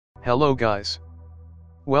Hello guys.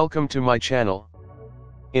 Welcome to my channel.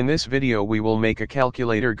 In this video we will make a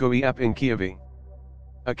calculator GUI app in Kivy.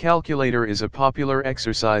 A calculator is a popular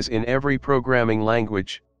exercise in every programming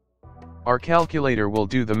language. Our calculator will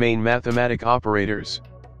do the main mathematic operators,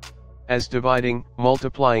 as dividing,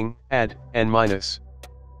 multiplying, add, and minus.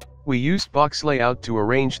 We used BoxLayout to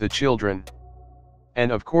arrange the children,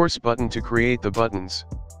 and of course button to create the buttons,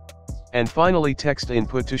 and finally text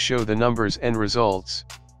input to show the numbers and results.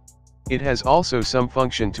 It has also some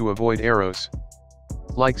function to avoid errors,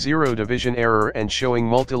 like zero division error and showing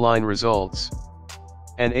multi-line results,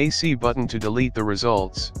 and AC button to delete the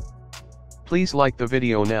results. Please like the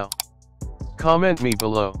video now, comment me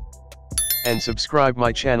below, and subscribe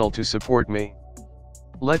my channel to support me.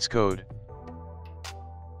 Let's code.